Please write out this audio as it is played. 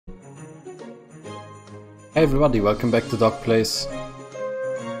Hey everybody, welcome back to Dog Plays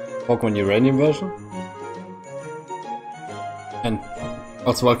Pokémon Uranium version. And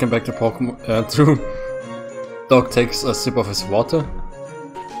also welcome back to Pokemon Dog takes a sip of his water.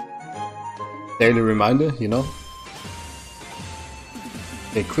 Daily reminder, you know.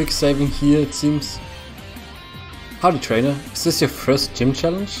 Okay, quick saving here it seems. Howdy trainer, is this your first gym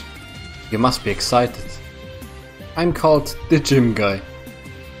challenge? You must be excited. I'm called the Gym Guy,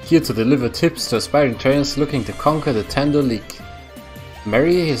 here to deliver tips to aspiring trainers looking to conquer the Tandor League.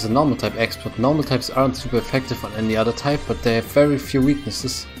 Mary is a normal type expert. Normal types aren't super effective on any other type, but they have very few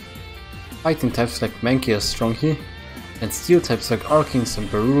weaknesses. Fighting types like Mankey are strong here, and steel types like Arkings and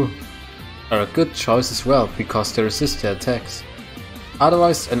Baru are a good choice as well, because they resist their attacks.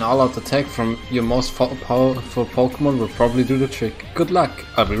 Otherwise, an all-out attack from your most powerful Pokemon will probably do the trick. Good luck,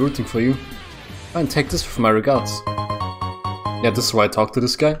 I'll be rooting for you. And take this with my regards. Yeah, this is why I talk to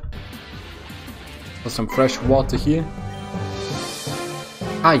this guy. For some fresh water here.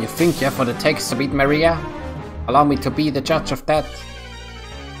 Ah, you think you have what it takes to beat Maria? Allow me to be the judge of that.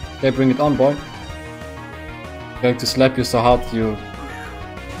 Okay, bring it on, boy. I'm going to slap you so hard you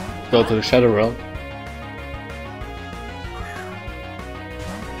go to the Shadow Realm.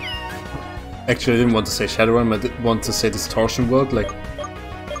 Actually, I didn't want to say Shadow Realm, I did want to say Distortion World, like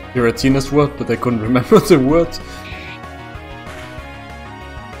Giratina's word, but I couldn't remember the word.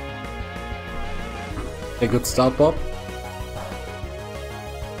 A good start, Bob.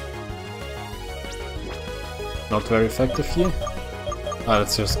 Not very effective here.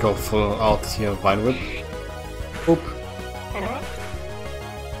 Let's just go full out here, Vine Whip. Oop.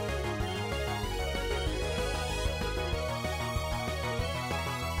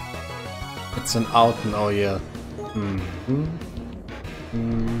 It's an out and oh yeah.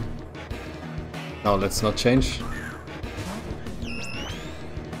 No, let's not change.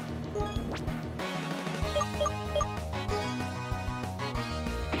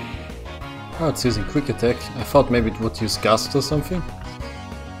 Oh, it's using quick attack. I thought maybe it would use Gust or something.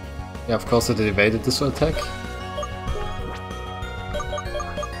 Yeah, of course it evaded this attack.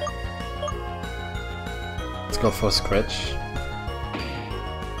 Let's go for a Scratch.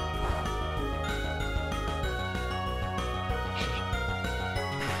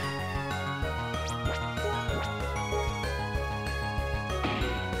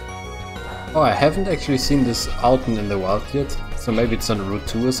 Oh, I haven't actually seen this out in the wild yet, so maybe it's on Route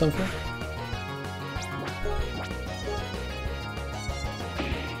 2 or something.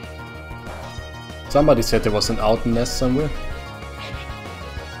 Somebody said there was an Outen nest somewhere.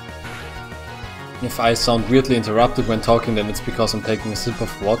 If I sound weirdly interrupted when talking, then it's because I'm taking a sip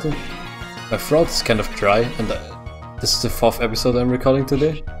of water. My throat is kind of dry, and this is the 4th episode I'm recording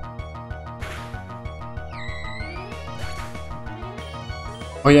today.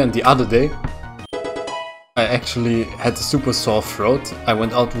 Oh yeah, and the other day, I actually had a super sore throat. I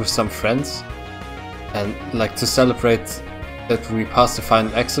went out with some friends, and like to celebrate that we passed the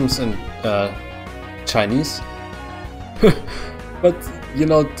final exams in Chinese. But you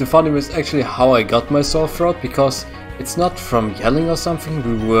know, the funny was actually how I got my sore throat, because it's not from yelling or something.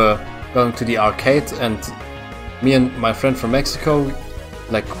 We were going to the arcade, and me and my friend from Mexico,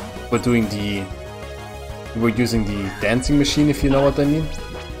 like, we were using the dancing machine, if you know what I mean.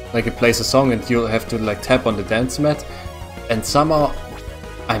 Like, it plays a song and you'll have to like tap on the dance mat, and somehow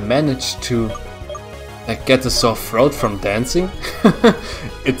I managed to like get a sore throat from dancing.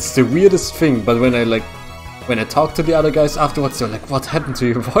 It's the weirdest thing, but when I talk to the other guys afterwards, they're like, what happened to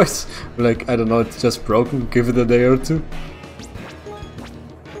your voice? Like, I don't know, it's just broken, give it a day or two.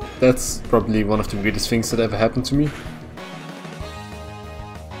 That's probably one of the weirdest things that ever happened to me.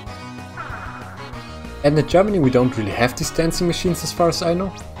 And in Germany we don't really have these dancing machines as far as I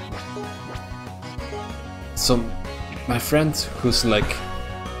know. So my friend, who's like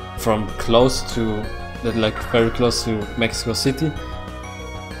from close to, like very close to Mexico City,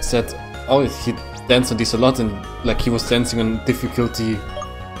 said, oh, he danced on these a lot, and like he was dancing on difficulty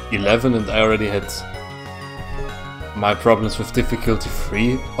 11, and I already had my problems with difficulty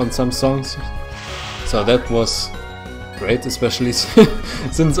 3 on some songs. So that was great, especially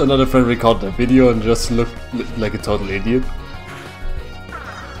since another friend recorded a video and just looked like a total idiot.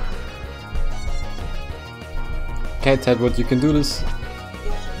 Okay, Tedward, you can do this.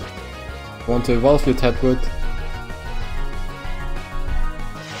 Want to evolve your Tedward?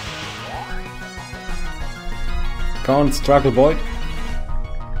 Come on, struggle, boy.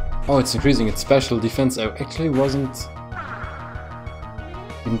 Oh, it's increasing its special defense. I actually wasn't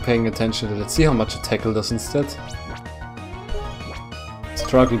even paying attention to that. Let's see how much a tackle does instead.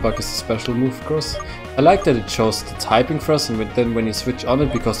 Struggle Bug is a special move, of course. I like that it shows the typing first, and then when you switch on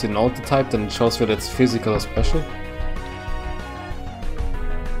it, because you know the type, then it shows whether it's physical or special.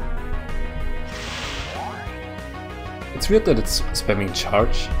 It's weird that it's spamming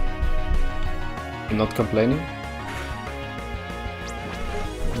charge and not complaining.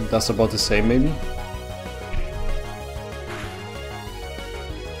 It does about the same maybe.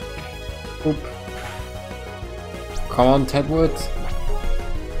 Oop. Come on, Tedwood.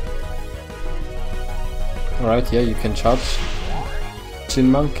 Alright, yeah, you can charge.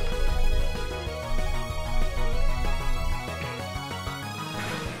 Chinmonk.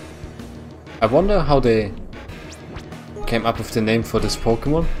 I wonder how they came up with the name for this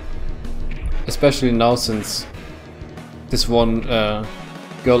Pokemon. Especially now, since this one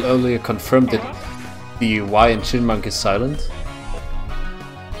girl earlier confirmed that the Y in Chinmonk is silent.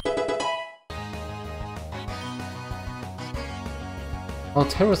 Oh,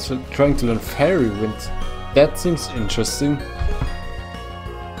 Terra's trying to learn Fairy Wind. That seems interesting.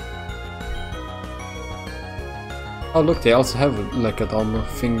 Oh look, they also have like a normal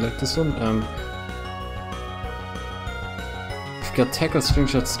thing like this one. We've got Tackle, String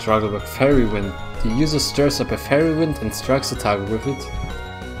Shot, Struggle Bug, Fairy Wind. The user stirs up a Fairy Wind and strikes the target with it.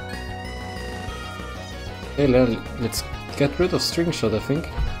 Okay, let's get rid of String Shot, I think.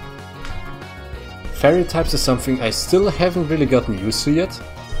 Fairy types is something I still haven't really gotten used to yet.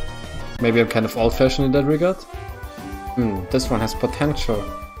 Maybe I'm kind of old-fashioned in that regard. This one has potential.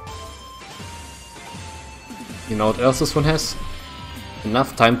 You know what else this one has?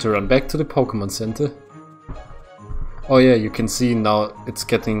 Enough time to run back to the Pokemon Center. Oh yeah, you can see now it's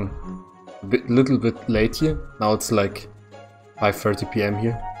getting a little bit late here. Now it's like 5:30 PM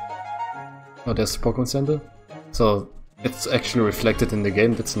here. Oh, there's the Pokemon Center. So it's actually reflected in the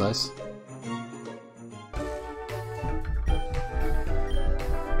game, that's nice.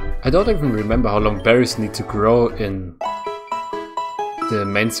 I don't even remember how long berries need to grow in the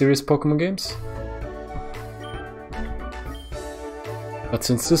main series Pokemon games. But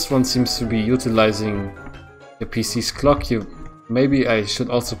since this one seems to be utilizing the PC's clock, maybe I should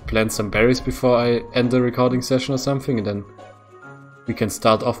also plant some berries before I end the recording session or something, and then we can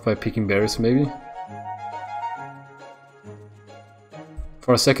start off by picking berries maybe.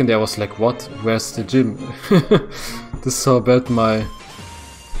 For a second there I was like, what? Where's the gym? This is how bad my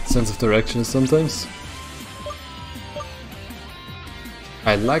sense of direction is sometimes.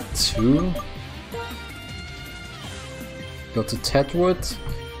 I like to go to Tedwood.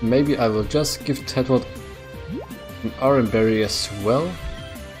 Maybe I will just give Tedwood an Oran Berry as well.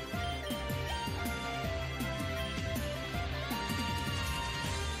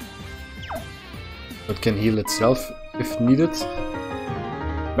 It can heal itself if needed.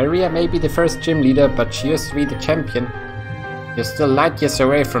 Maria may be the first gym leader, but she used to be the champion. You're still light years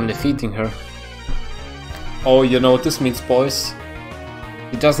away from defeating her. Oh, you know what this means, boys.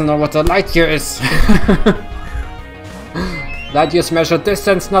 He doesn't know what a light year is. Light years measure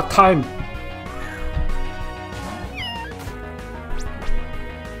distance, not time.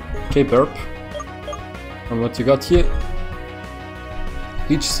 Okay, Burp. And what you got here?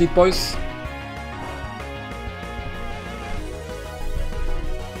 Leech Seed, boys.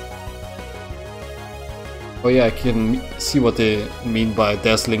 Oh yeah, I can see what they mean by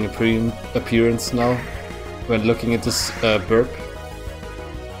dazzling appearance now when looking at this burp.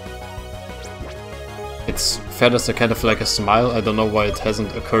 Its feathers are kind of like a smile. I don't know why it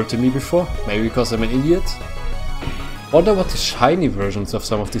hasn't occurred to me before. Maybe because I'm an idiot. Wonder what the shiny versions of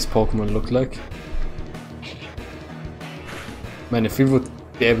some of these Pokemon look like. Man, if we would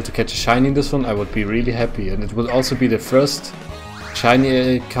be able to catch a shiny in this one, I would be really happy. And it would also be the first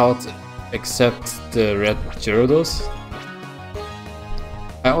shiny card except the red Gyarados.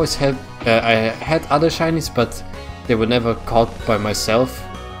 I always had other shinies, but they were never caught by myself,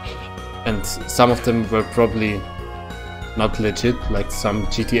 and some of them were probably not legit, like some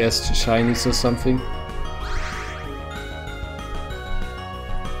GTS shinies or something.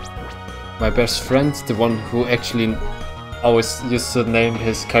 My best friend, the one who actually always used to name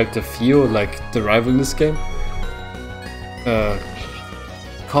his character Theo, like the rival in this game,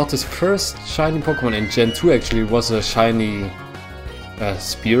 caught his first shiny Pokemon in Gen 2. Actually was a shiny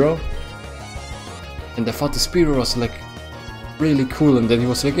Spearow, and I thought the Spearow was like really cool, and then he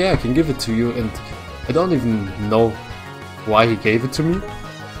was like, yeah, I can give it to you, and I don't even know why he gave it to me.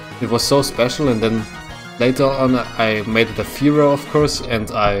 It was so special. And then later on I made it a Fearow, of course, and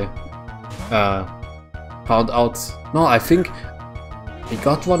I found out, no, I think he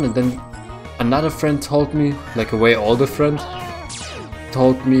got one, and then another friend told me, like a way older friend,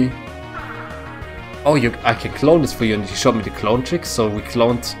 told me, oh, I can clone this for you, and he showed me the clone trick. So we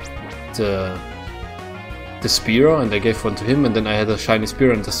cloned the the Spearow, and I gave one to him, and then I had a shiny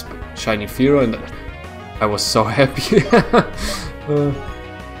Spearow and a shiny Fearow, and I was so happy.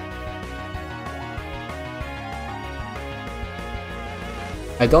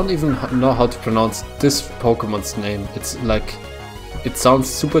 I don't even know how to pronounce this Pokemon's name. It's like, it sounds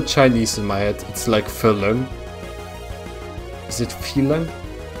super Chinese in my head. It's like Felung. Is it Felung?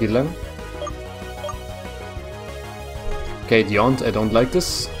 Felung? Okay, Deont, I don't like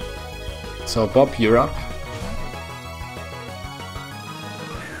this. So Bob, you're up.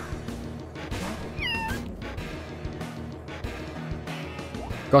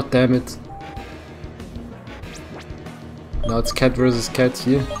 God damn it. Now it's cat versus cat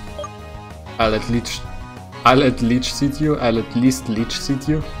here. I'll at least leech seed you. I'll at least leech seed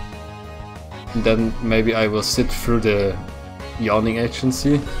you. And then maybe I will sit through the yawning actions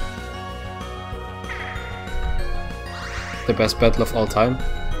here. The best battle of all time.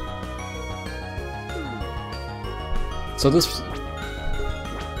 So this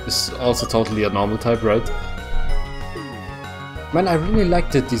is also totally a normal type, right? Man, I really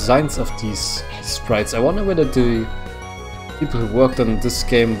like the designs of these sprites. I wonder whether the people who worked on this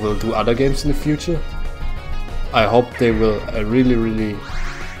game will do other games in the future. I hope they will. I really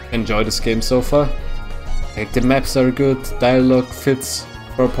enjoy this game so far. Like, the maps are good, dialogue fits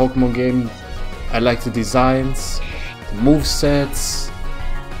for a Pokemon game. I like the designs, the movesets,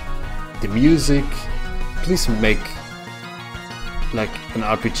 the music. Please make like an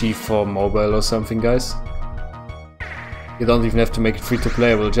RPG for mobile or something, guys. You don't even have to make it free to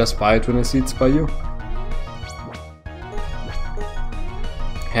play, I will just buy it when I see it's by you.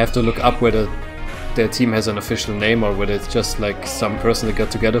 I have to look up whether their team has an official name or whether it's just like some person that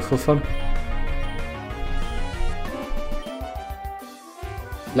got together for fun.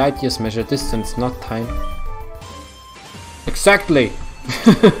 Light years measure distance, not time. Exactly!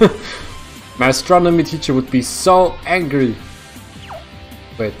 My astronomy teacher would be so angry.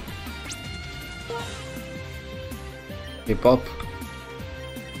 Wait. Hey Bob.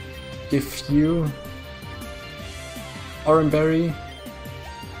 Give you Oranberry.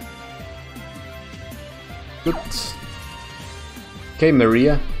 Good. Okay,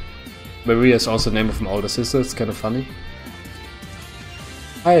 Maria. Maria is also the name of my older sister, it's kind of funny.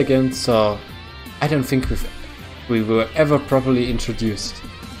 Hi again, so I don't think we were ever properly introduced.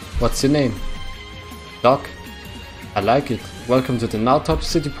 What's your name? Doc? I like it. Welcome to the Now Top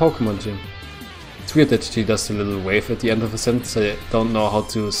City Pokemon Gym. It's weird that she does a little wave at the end of a sentence, I don't know how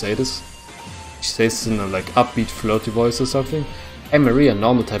to say this. She says in a like upbeat flirty voice or something. Hey Maria,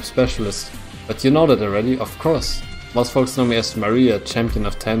 normal type specialist. But you know that already, of course. Most folks know me as Maria, champion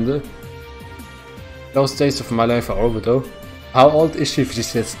of Tandor. Those days of my life are over though. How old is she if she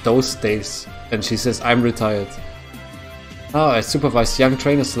says those days? And she says I'm retired. Oh, I supervise young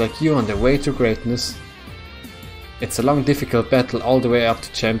trainers like you on their way to greatness. It's a long difficult battle all the way up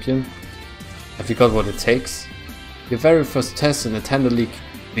to champion. Have you got what it takes? Your very first test in the Tandor League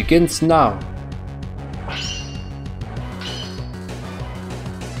begins now.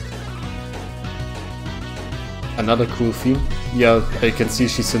 Another cool theme. Yeah, I can see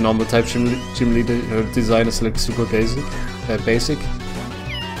she's a normal type gym leader. Her design is like super basic.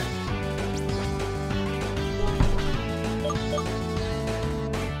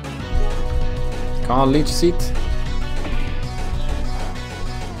 Come on, leech seed.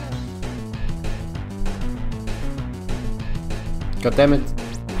 God damn it.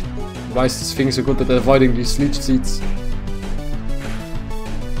 Why is this thing so good at avoiding these leech seeds?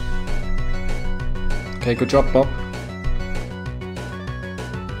 Okay, good job, Bob.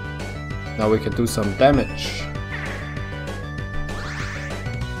 Now we can do some damage.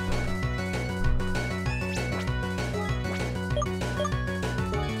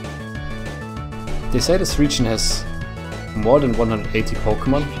 They say this region has more than 180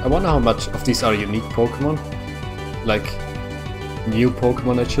 Pokemon. I wonder how much of these are unique Pokemon. Like, new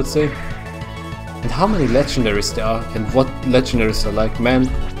Pokemon I should say. And how many legendaries there are and what legendaries are like. Man,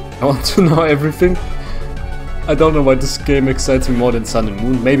 I want to know everything. I don't know why this game excites me more than Sun and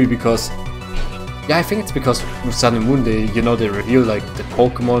Moon. Maybe because... yeah, I think it's because with Sun and Moon they reveal like the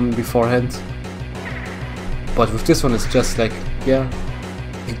Pokemon beforehand. But with this one it's just like, yeah,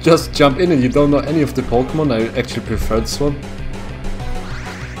 you just jump in and you don't know any of the Pokemon. I actually prefer this one.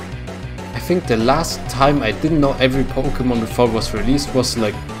 I think the last time I didn't know every Pokemon before it was released was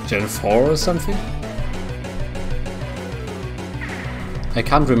like Gen 4 or something. I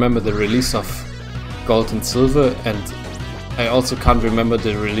can't remember the release of Gold and Silver, and I also can't remember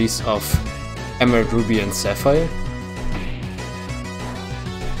the release of Emerald, Ruby and Sapphire.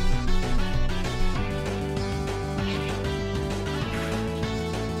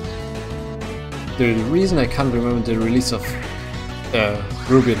 the reason I can't remember the release of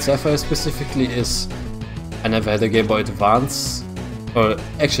Ruby and Sapphire specifically is I never had a Game Boy Advance, or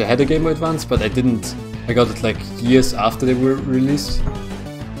actually I had a Game Boy Advance, but I got it like years after they were released.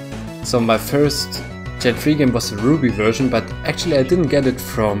 So my first Gen 3 game was the Ruby version, but actually I didn't get it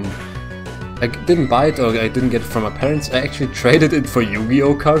from... I didn't buy it, or I didn't get it from my parents. I actually traded it for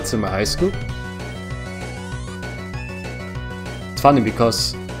Yu-Gi-Oh cards in my high school. It's funny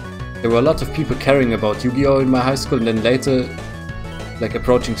because there were a lot of people caring about Yu-Gi-Oh in my high school, and then later, like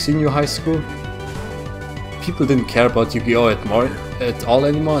approaching senior high school, people didn't care about Yu-Gi-Oh at all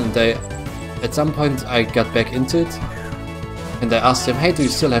anymore, and at some point I got back into it, and I asked them, hey, do you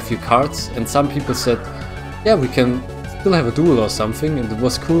still have your cards? And some people said, yeah, we can still have a duel or something, and it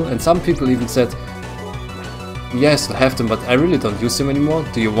was cool. And some people even said, yeah, I still have them, but I really don't use them anymore.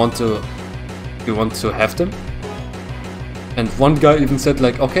 Do you want to have them? And one guy even said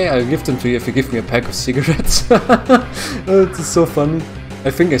like, okay, I'll give them to you if you give me a pack of cigarettes. It is so funny.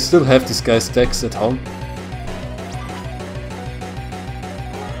 I think I still have this guy's decks at home.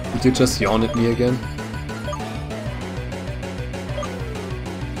 Did you just yawn at me again?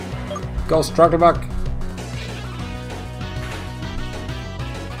 Go Strugglebuck!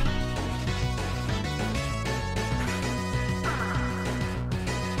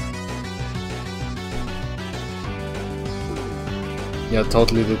 Yeah,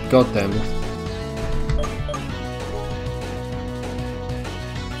 totally did, goddammit.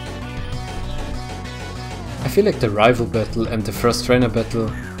 I feel like the rival battle and the first trainer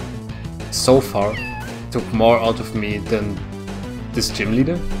battle so far took more out of me than this gym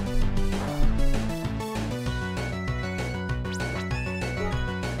leader.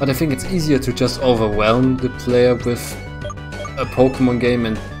 But I think it's easier to just overwhelm the player with a Pokemon game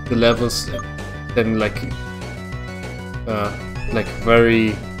and the levels than like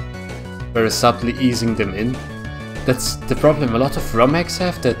very subtly easing them in. That's the problem a lot of ROM hacks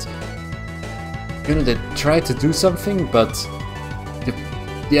have, that you know, they try to do something, but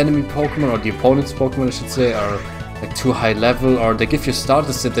the enemy Pokemon, or the opponent's Pokemon I should say, are like too high level, or they give you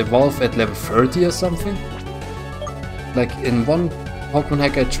starters that evolve at level 30 or something. Like in one Pokemon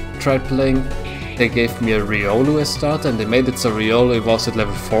hack I tried playing, they gave me a Riolu as starter, and they made it so Riolu evolves at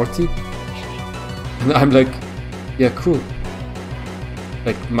level 40. And I'm like, yeah, cool.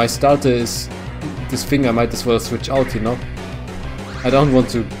 Like, my starter is this thing I might as well switch out, you know? I don't want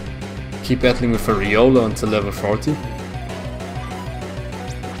to keep battling with a Riolu until level 40.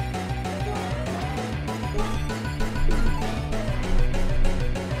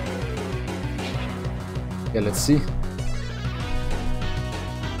 Yeah, let's see.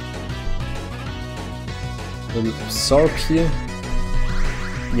 Little Absorb here.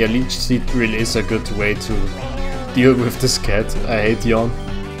 Yeah, Leech Seed really is a good way to deal with this cat. I hate yawn.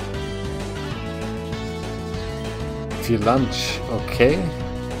 Free lunch, okay.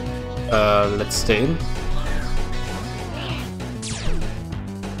 Let's stay in.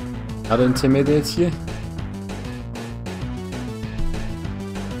 Another Intimidate here.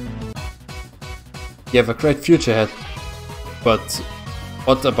 You have a great future ahead, but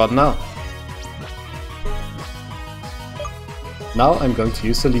what about now? Now I'm going to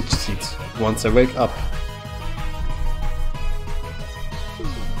use the Leech Seed once I wake up.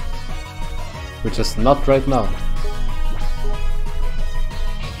 Which is not right now.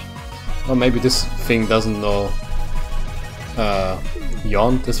 Or maybe this thing doesn't know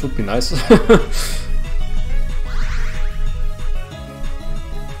yawn, this would be nice.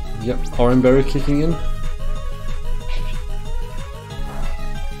 Yep, Oranberry kicking in.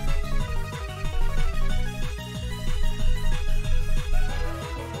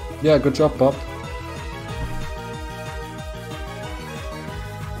 Yeah, good job, Bob.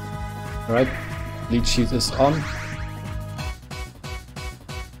 Alright, Leech Seed is on.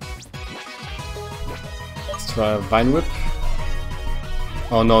 Let's try a Vine Whip.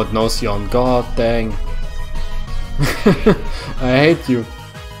 Oh no, it knows Yawn. God dang. I hate you.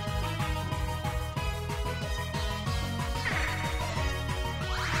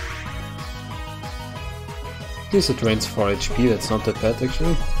 At least it drains 4 HP, that's not that bad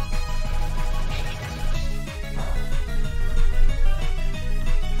actually.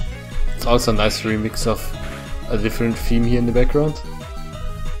 It's also a nice remix of a different theme here in the background.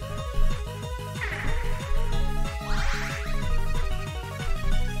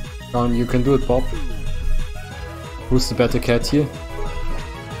 Come on, you can do it, Bob. Who's the better cat here?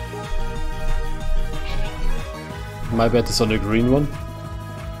 My bet is on the green one.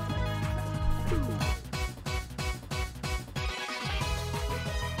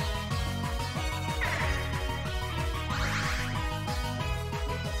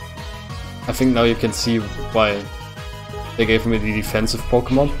 I think now you can see why they gave me the defensive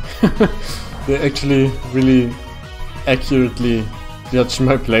Pokemon. They actually really accurately judged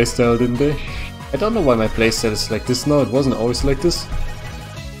my playstyle, didn't they? I don't know why my playstyle is like this now, it wasn't always like this.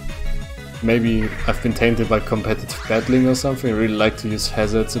 Maybe I've been tainted by competitive battling or something. I really like to use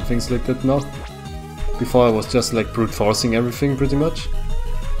hazards and things like that now. Before I was just like brute forcing everything pretty much.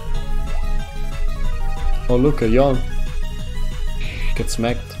 Oh look, a yawn. Get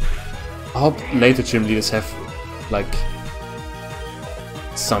smacked. I hope later gym leaders have like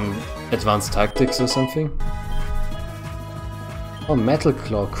some advanced tactics or something. Oh, Metal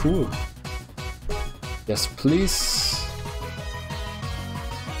Claw, cool. Yes, please.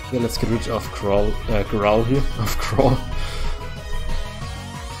 Yeah, let's get rid of Growl here. Of Growl.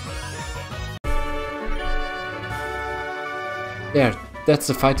 Yeah, that's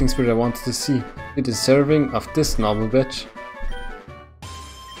the fighting spirit I wanted to see. You're deserving of this noble badge.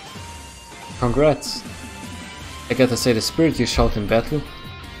 Congrats. I gotta say, the spirit you showed in battle,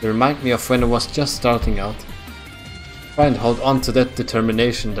 they remind me of when I was just starting out. Try and hold on to that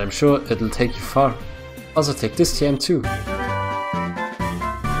determination, and I'm sure it'll take you far. Also take this TM too.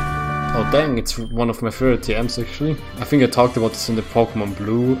 Oh dang, it's one of my favorite TMs actually. I think I talked about this in the Pokemon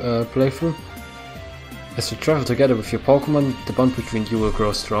Blue playthrough. As you travel together with your Pokemon, the bond between you will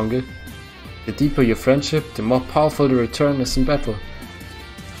grow stronger. The deeper your friendship, the more powerful the return is in battle.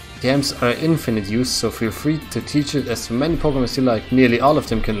 TMs are infinite use, so feel free to teach it as many Pokemon as you like. Nearly all of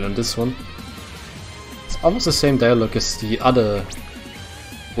them can learn this one. It's almost the same dialogue as the other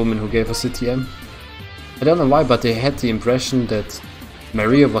woman who gave us the TM. I don't know why, but they had the impression that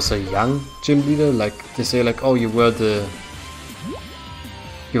Maria was a young gym leader. Like they say, like, oh, you were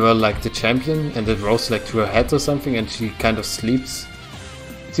like the champion, and it rose like to her head or something, and she kind of sleeps.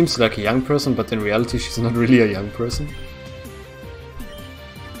 Seems like a young person, but in reality she's not really a young person.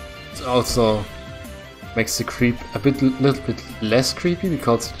 It also makes the creep a little bit less creepy,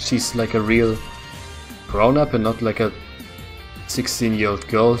 because she's like a real grown-up and not like a 16-year-old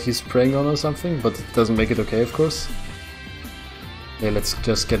girl he's preying on or something, but it doesn't make it okay, of course. Okay, let's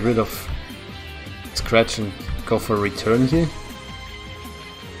just get rid of Scratch and go for a return here.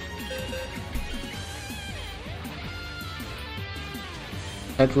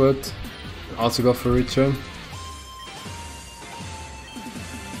 Edward, also go for a return.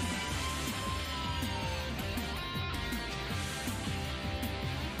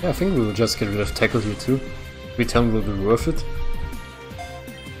 Yeah, I think we will just get rid of Tackle here too. Return will be worth it.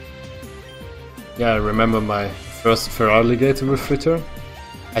 Yeah, I remember my first Feraligatr with return.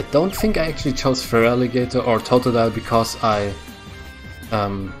 I don't think I actually chose Feraligatr or Totodile because I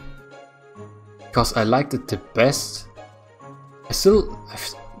liked it the best. I still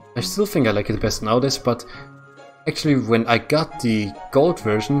think I like it the best nowadays, but actually when I got the gold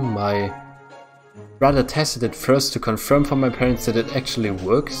version, my brother tested it first to confirm for my parents that it actually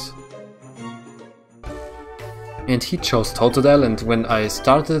works. And he chose Totodile, and when I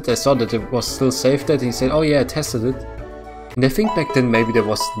started it I saw that it was still saved that, and he said, oh yeah, I tested it. And I think back then maybe there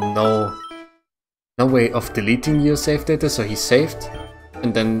was no way of deleting your save data, so he saved,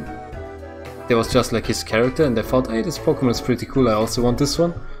 and then there was just like his character, and I thought, hey, this Pokemon is pretty cool, I also want this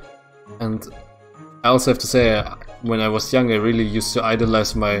one. And I also have to say, when I was young I really used to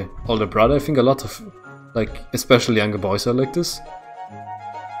idolize my older brother. I think a lot of, like, especially younger boys are like this.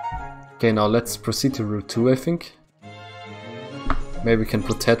 Okay, now let's proceed to Route 2, I think. Maybe we can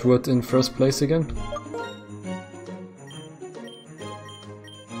put Tedward in first place again.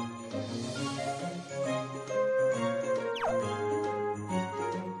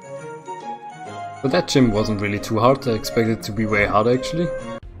 But that gym wasn't really too hard, I expected it to be way harder actually.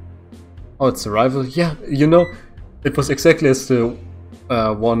 Oh, it's a rival. Yeah, you know, it was exactly as the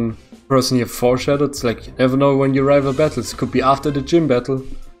one person here foreshadowed. It's like, you never know when your rival battles. It could be after the gym battle.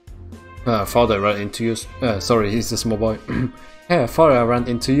 I thought I ran into you. Sorry, he's a small boy. Yeah, I thought I ran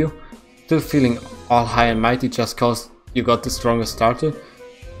into you. Still feeling all high and mighty just cause you got the strongest starter.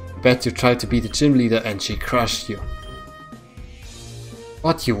 Bet you tried to be the gym leader and she crushed you.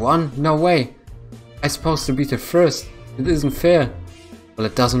 What, you won? No way! I'm supposed to beat her first. It isn't fair. Well,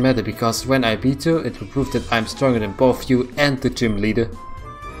 it doesn't matter, because when I beat you, it will prove that I'm stronger than both you and the gym leader.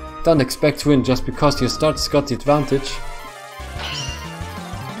 Don't expect to win just because your starter's got the advantage.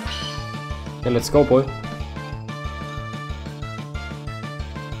 Okay, let's go, boy.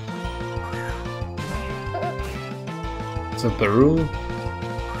 It's a Barul.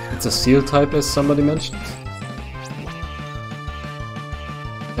 It's a Steel type, as somebody mentioned.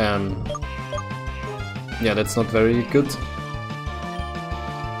 Yeah, that's not very good.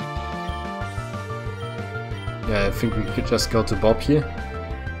 Yeah, I think we could just go to Bob here.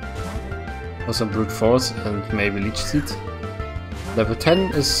 for some brute force and maybe leech seed. Level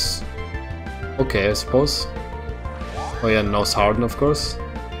 10 is okay, I suppose. Oh yeah, Nose Harden, of course.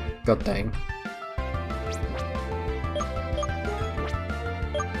 God dang.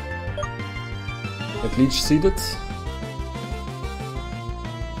 Get leech seeded.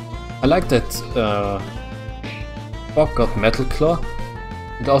 I like that Bob got Metal Claw.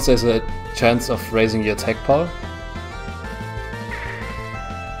 It also has a chance of raising your attack power.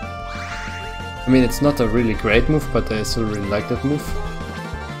 I mean, it's not a really great move, but I still really like that move.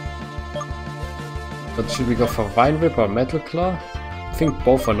 But should we go for Vine Whip or Metal Claw? I think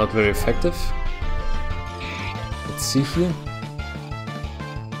both are not very effective. Let's see here.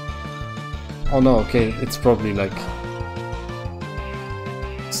 Oh no, okay, it's probably like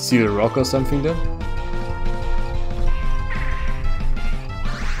Steel Rock or something then.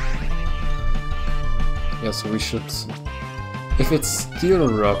 Yeah, so we should... If it's Steel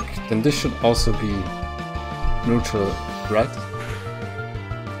Rock, then this should also be neutral, right?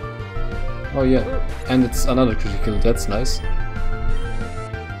 Oh yeah, and it's another critical, that's nice.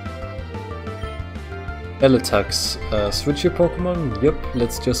 Bell attacks. Switch your Pokemon? Yep,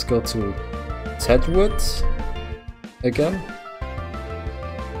 let's just go to Tedwood again.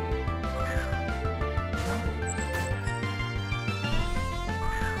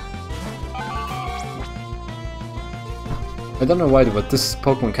 I don't know why, but this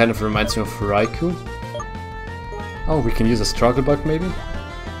Pokemon kind of reminds me of Raikou. Oh, we can use a Struggle Bug maybe?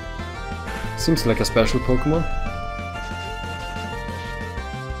 Seems like a special Pokemon.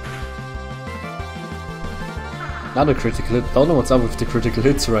 Another critical hit. Don't know what's up with the critical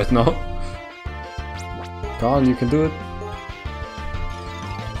hits right now. Go on, you can do it.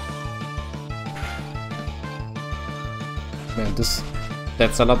 Man,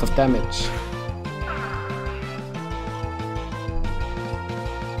 that's a lot of damage.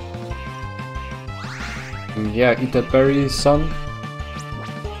 And yeah, eat that berry, son.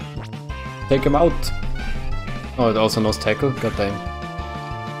 Take him out. Oh, it also knows Tackle. God damn.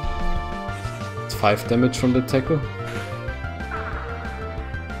 It's 5 damage from the Tackle.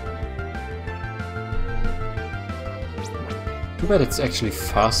 Too bad it's actually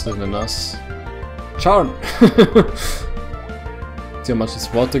faster than us. Charm! See how much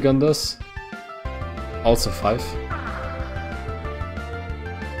this Water Gun does? Also 5.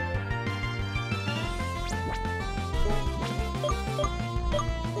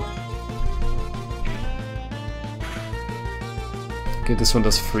 Okay, this one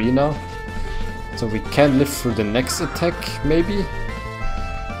does 3 now. So we can live through the next attack, maybe?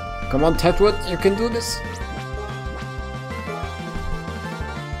 Come on, Tedwood, you can do this!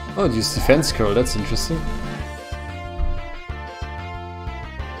 Oh, it used Defense Curl, that's interesting.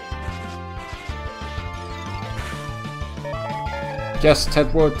 Yes,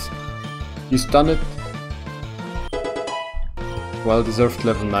 Tedwood, he's done it. Well deserved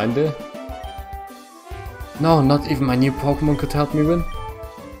level 9 there. No, not even my new Pokemon could help me win.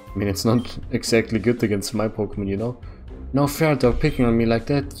 I mean, it's not exactly good against my Pokemon, you know. No fair dog picking on me like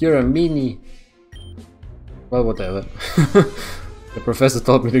that, you're a meanie. Well, whatever. The professor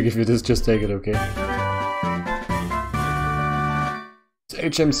told me to give you this, just take it, okay?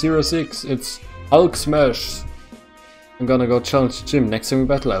 It's HM06, it's Hulk Smash. I'm gonna go challenge Jim, next time we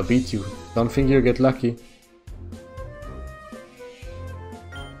battle I'll beat you. Don't think you'll get lucky.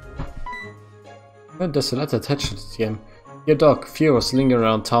 Oh, there's a letter attached to the TM. Dear dog, fear was lingering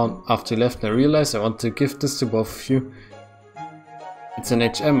around town after you left and I realized I want to give this to both of you. It's an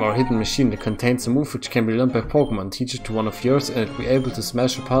HM or hidden machine that contains a move which can be learned by Pokemon. Teach it to one of yours and it will be able to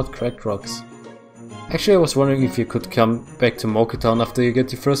smash apart cracked rocks. Actually, I was wondering if you could come back to Mocha Town after you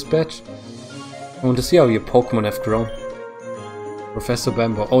get your first badge. I want to see how your Pokemon have grown. Professor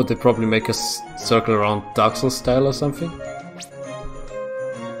Bambo. Oh, they probably make us circle around Dark Souls style or something?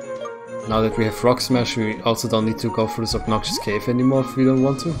 Now that we have Rock Smash, we also don't need to go through this obnoxious cave anymore if we don't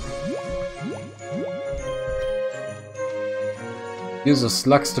want to. User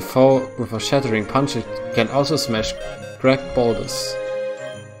slugs the foe with a shattering punch. It can also smash cracked boulders.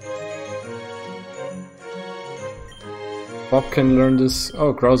 Bob can learn this.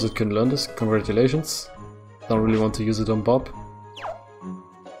 Oh, Growlithe can learn this. Congratulations. Don't really want to use it on Bob.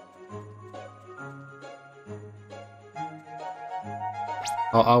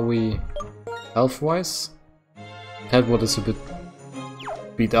 How are we health-wise? Tedwood is a bit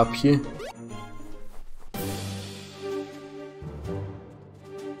beat up here.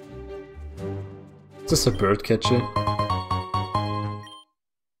 Is this a bird catcher?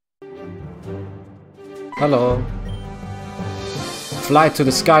 Hello. Fly to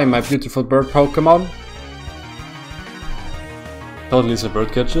the sky, my beautiful bird Pokemon. Totally is a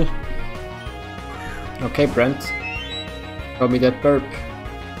bird catcher. Okay, Brent. Show me that burp.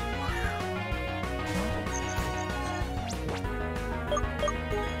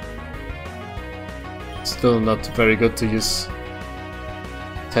 Still not very good to use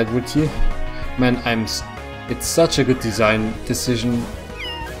Tedwood here. Man, it's such a good design decision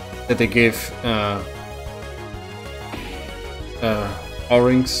that they gave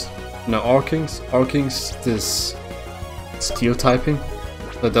Orkings this steel typing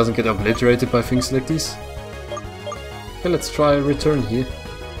so it doesn't get obliterated by things like these. Okay, let's try a return here.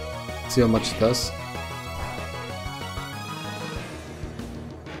 See how much it does.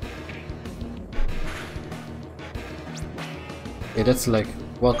 Okay, that's like,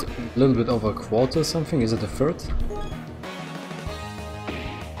 what, a little bit over a quarter or something? Is it a third?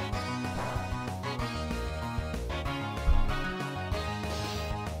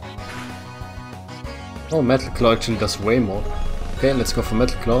 Oh, Metal Claw actually does way more. Okay, let's go for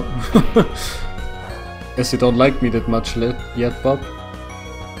Metal Claw. Guess you don't like me that much yet, Bob.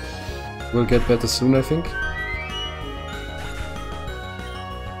 We'll get better soon, I think.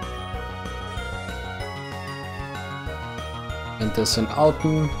 And there's an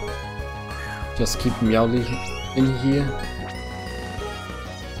Outen. Just keep Meowly in here.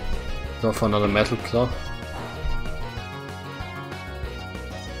 Go for another Metal Claw.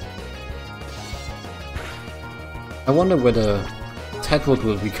 I wonder whether Tedwood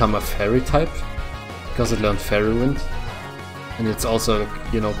will become a fairy type, because it learned Fairy Wind, and it's also,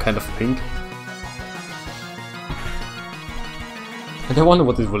 you know, kind of pink. And I wonder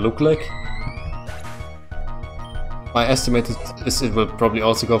what it will look like. My estimate is it will probably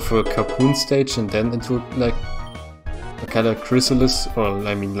also go for a Cocoon stage and then into like a kind of Chrysalis, or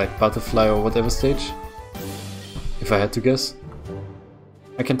I mean like Butterfly or whatever stage, if I had to guess.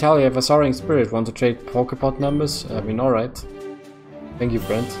 I can tell you have a soaring spirit. Want to trade Pokepot numbers? I mean, alright. Thank you,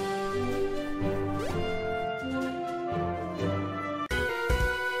 Brent.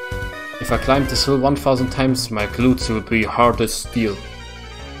 If I climb this hill 1000 times, my glutes will be hard as steel.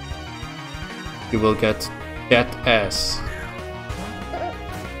 You will get that ass.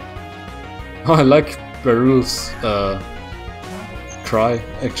 Oh, I like Barul's cry,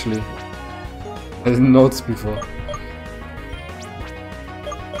 actually. I didn't notice before.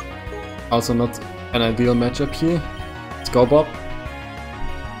 Also not an ideal matchup here. Let's go, Bob.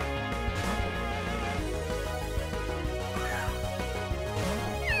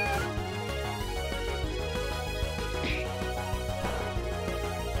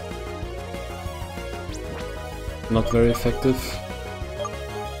 Not very effective.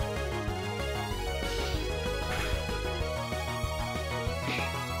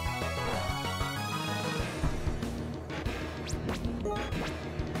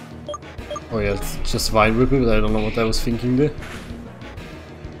 Oh yeah, it's just Vine Ripple, but I don't know what I was thinking there.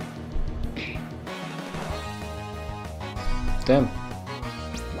 Damn.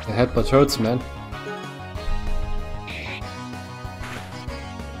 The headbutt hurts, man.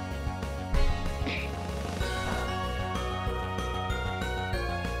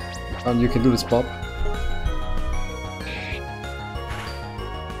 You can do this, Bob.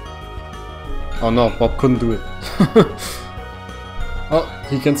 Oh no, Bob couldn't do it. Oh,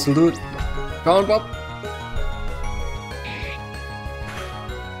 he can still do it. Come on, Bob.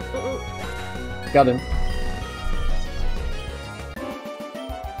 Got him.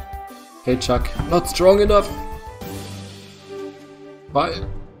 Okay, Chuck. Not strong enough. Bye.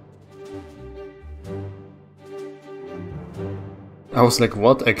 I was like,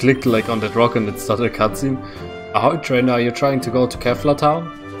 what? I clicked like on that rock and it started a cutscene. Ahoy, trainer, are you trying to go to Kefla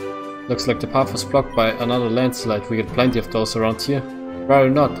Town? Looks like the path was blocked by another landslide. We get plenty of those around here. Worry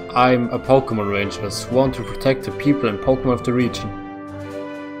not, I'm a Pokemon Ranger, sworn to protect the people and Pokemon of the region.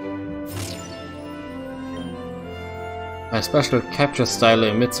 My special capture style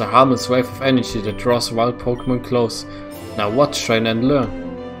emits a harmless wave of energy that draws wild Pokemon close. Now watch, train and learn.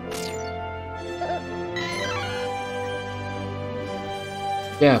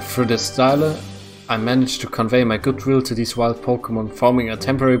 Yeah, through the styler, I managed to convey my goodwill to these wild Pokemon, forming a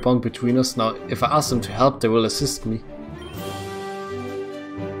temporary bond between us. Now, if I ask them to help, they will assist me.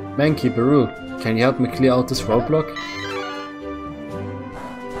 Mankey, Barul, can you help me clear out this roadblock?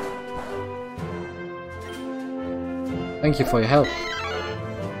 Thank you for your help.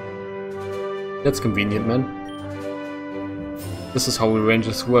 That's convenient, man. This is how we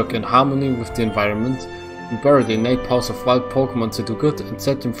Rangers work, in harmony with the environment. We bury the innate powers of wild Pokemon to do good and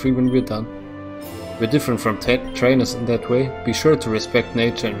set them free when we're done. We're different from trainers in that way. Be sure to respect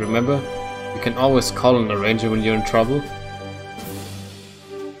nature and remember, you can always call on a ranger when you're in trouble.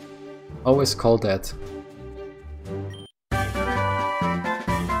 Always call that.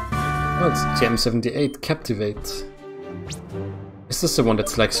 Oh, it's TM78, Captivate. Is this the one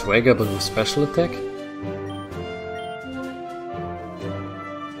that's like Swagger but with special attack?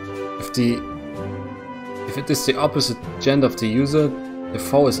 If it is the opposite gender of the user, the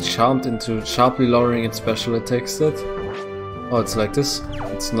foe is charmed into sharply lowering its special attack stat. Oh, it's like this.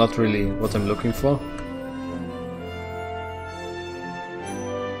 It's not really what I'm looking for.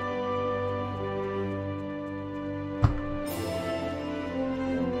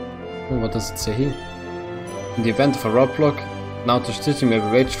 What does it say here? In the event of a roadblock, an outer city may be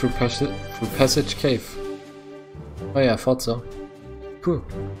raged through Passage Cave. Oh yeah, I thought so. Cool.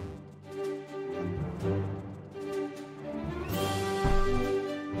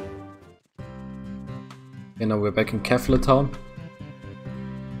 Okay, now we're back in Kefla Town.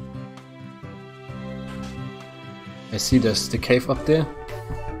 I see there's the cave up there.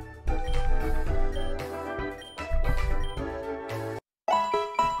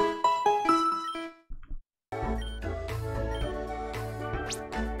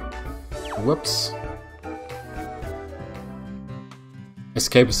 Whoops.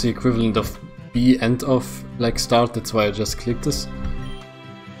 Escape is the equivalent of B and of like start, that's why I just clicked this.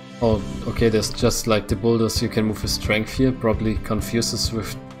 Oh, okay, there's just like the boulders you can move with strength here, probably confuses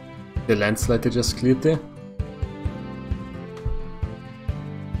with the landslide they just cleared there.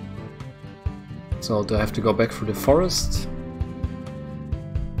 So do I have to go back through the forest?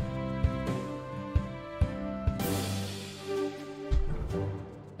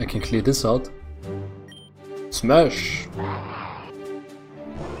 I can clear this out. Smash!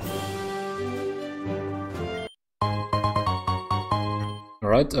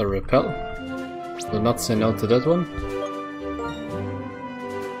 Alright, a repel. Will not say no to that one.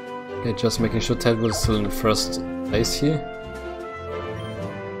 Okay, just making sure Ted is still in the first place here.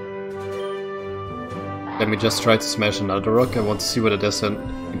 Let me just try to smash another rock. I want to see whether there's an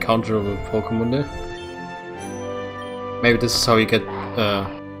encounterable Pokemon there. Maybe this is how you get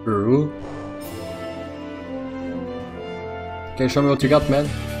rule. Okay, show me what you got, man.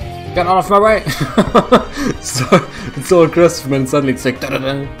 Get out of my way! So, it's so aggressive, man. Suddenly it's like da da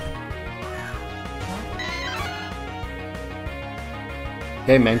da.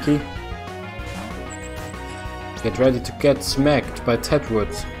 Okay, Mankey. Get ready to get smacked by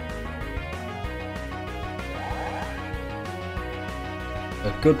Tedwood.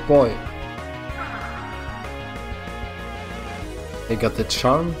 A good boy. They got the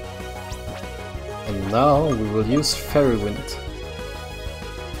charm. And now we will use Fairy Wind.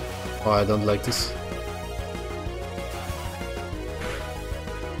 Oh, I don't like this.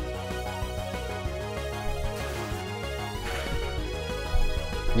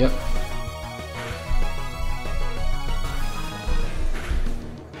 Yep.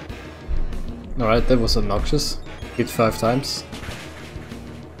 Alright, that was obnoxious. Hit 5 times.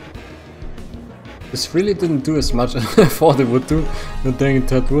 This really didn't do as much as I thought it would do. No dang it,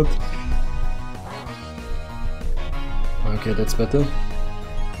 that would. Okay, that's better.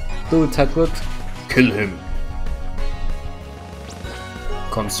 Do it, Tedwood. Kill him.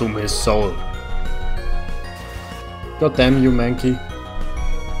 Consume his soul. God damn you, Mankey.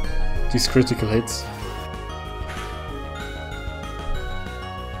 These critical hits.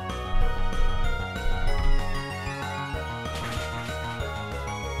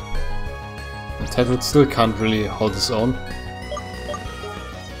 Tedwood still can't really hold his own.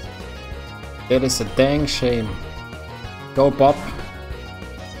 That is a dang shame. Go, Bob.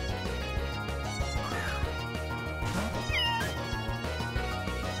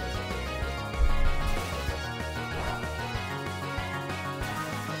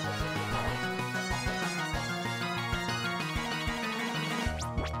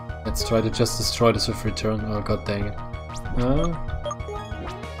 Let's try to just destroy this with return. Oh, god dang it.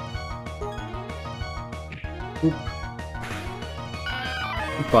 Oop.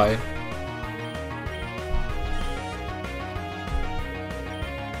 Goodbye.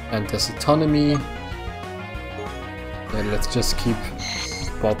 And there's autonomy. And let's just keep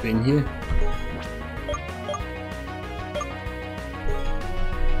Bob in here.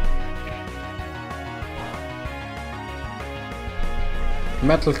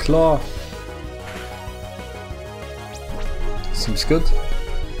 Metal Claw. Seems good.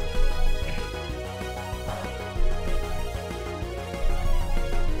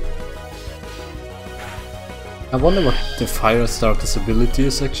 I wonder what the Fire Starter's ability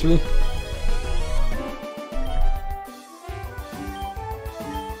is actually.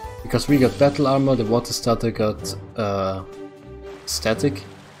 Because we got Battle Armor, the Water Starter got Static.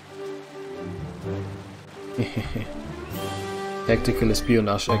 Tactical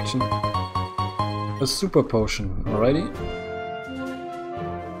Espionage action. A Super Potion, alrighty.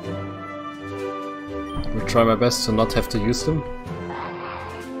 try my best to not have to use them.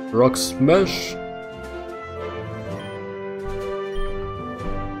 Rock Smash!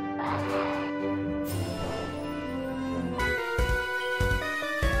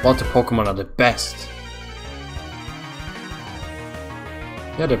 Water Pokemon are the best.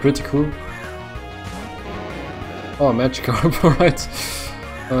 Yeah, they're pretty cool. Oh, Magikarp, alright.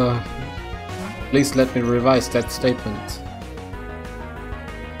 Please let me revise that statement.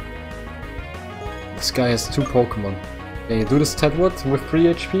 This guy has 2 Pokemon. Can you do this Tedward with 3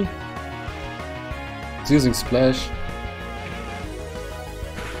 HP? It's using Splash.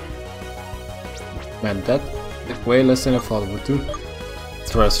 Man, that did way less than I thought it would do.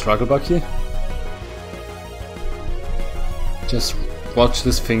 Let's try a Struggle Bug here. Just watch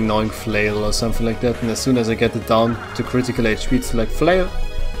this thing knowing Flail or something like that, and as soon as I get it down to critical HP, it's like Flail.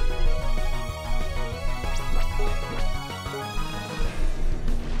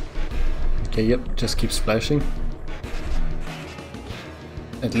 Okay, yep, just keep splashing.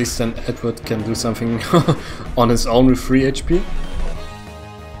 At least then Edward can do something on his own with 3 HP.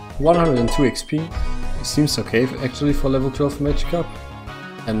 102 XP. Seems okay actually for level 12 Magikarp.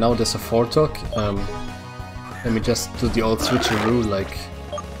 And now there's a 4-talk. Let me just do the old switcheroo like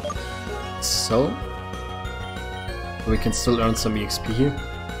so. We can still earn some EXP here.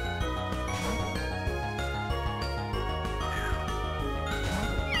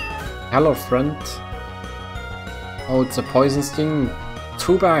 Hello friend. Oh, it's a poison sting.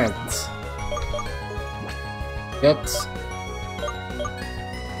 Too bad. Get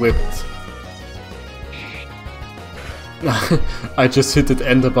whipped. I just hit that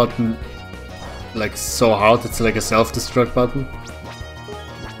enter button like so hard, it's like a self-destruct button.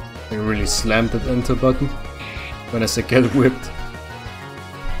 I really slammed that enter button when I said get whipped.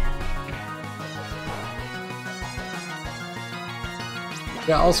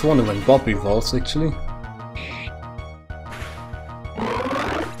 Yeah, I also wonder when Bob evolves actually.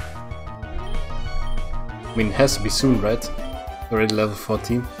 I mean, it has to be soon, right? Already level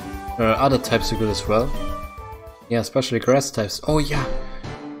 14. Other types are good as well. Yeah, especially grass types. Oh yeah!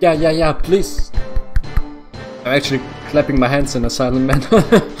 Yeah, please! I'm actually clapping my hands in a silent manner.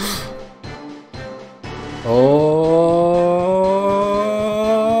 Oh!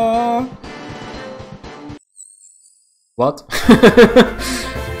 What?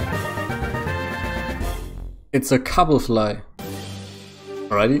 It's a Cobblefly.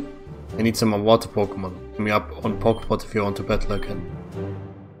 Alrighty. I need some more water Pokemon. Hit me up on Pokepot if you want to battle again.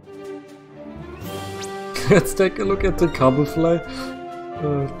 Let's take a look at the Cobblefly.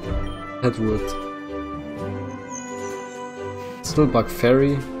 Edward. Still Bug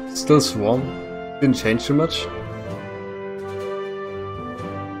Fairy. Still Swarm. Didn't change too much.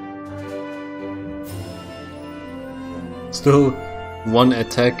 Still 1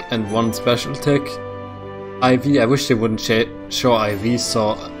 attack and 1 special attack. IV, I wish they wouldn't show IV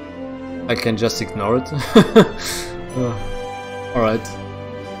so I can just ignore it. Alright.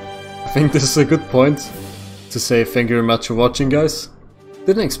 I think this is a good point to say thank you very much for watching, guys.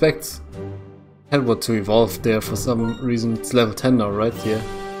 Didn't expect Edward to evolve there for some reason. It's level 10 now, right? Yeah.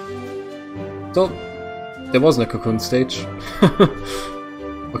 So, there wasn't a cocoon stage.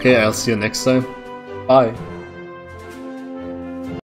 Okay, I'll see you next time. Bye.